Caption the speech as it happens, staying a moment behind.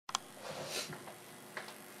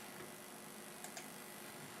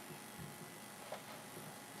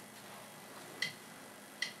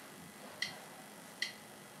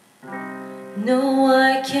No,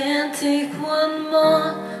 I can't take one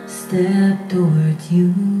more step towards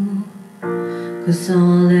you, 'cause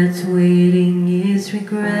all that's waiting is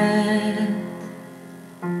regret.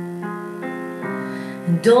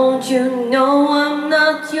 And don't you know I'm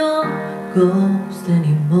not your ghost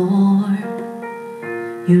anymore?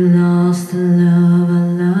 You lost the love I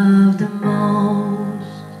loved the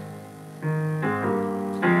most.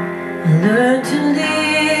 I learned to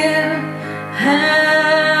live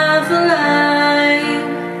half a life,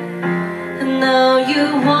 and now you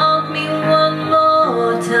want me one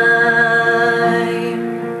more time.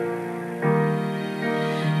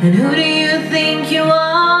 And who do you think you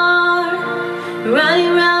are, running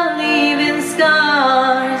around leaving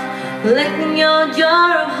scars, collecting your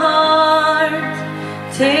jar of hearts,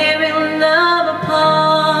 tearing love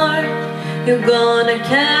apart? You're gonna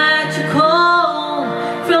catch a cold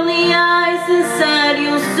from the ice inside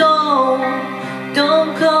your soul.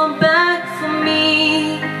 Don't come back for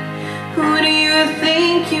me. Who do you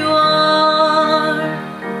think you are?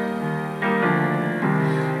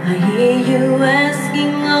 I hear you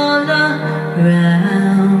asking all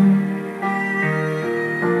around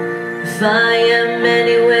if I am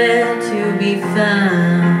anywhere to be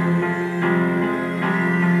found.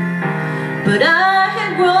 But I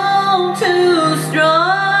had grown too strong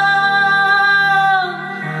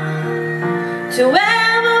to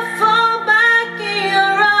ever fall back in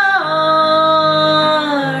your arms.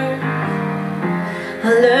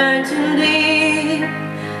 I learned to live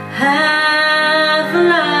half a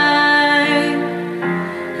life,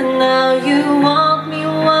 and now you want me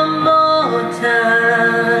one more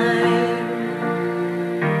time.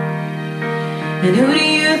 And who do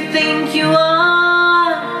you think you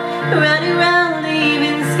are, running around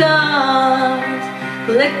leaving scars,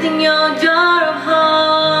 collecting your jar of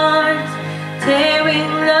hearts,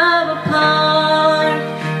 tearing love apart?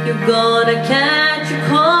 You're gonna catch a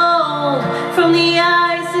cold from the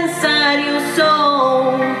ice inside your soul.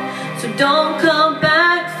 So don't come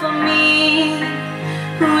back for me.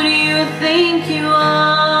 Who do you think you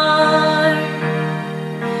are?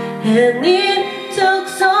 And it took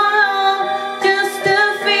so long just to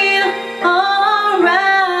feel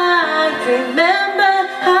alright. Remember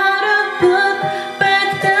how to put back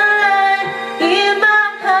the light in my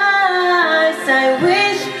eyes. I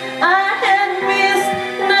wish I had missed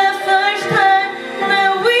the first time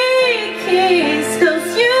that we kissed, 'cause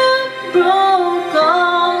you broke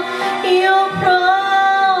all your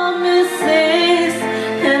promises,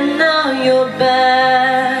 and now you're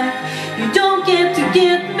back. You don't get to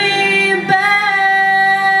get me back.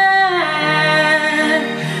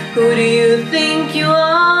 Who do you think you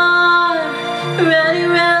are, running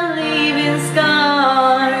around leaving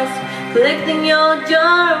scars, collecting your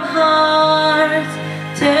jar of hearts,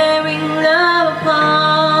 tearing love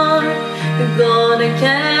apart? You're gonna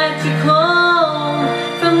catch a cold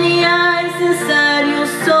from the ice inside your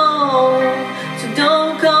soul. So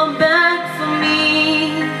don't come back for me.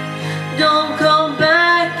 Don't come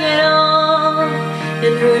back at all.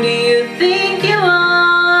 And who do you think you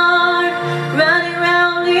are, running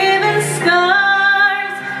around leaving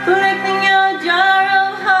scars, collecting your jar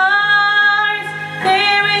of hearts,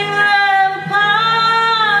 tearing love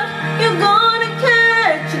apart? You're gonna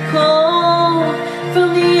catch a cold from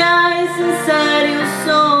the ice inside your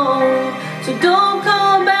soul. So don't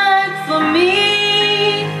come back for me.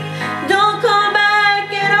 Don't come back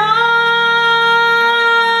at all.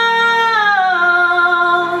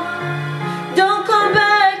 Don't come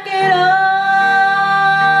back at all.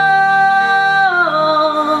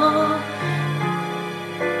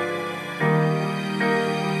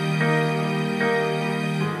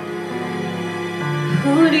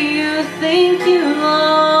 Who do you think you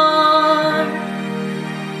are?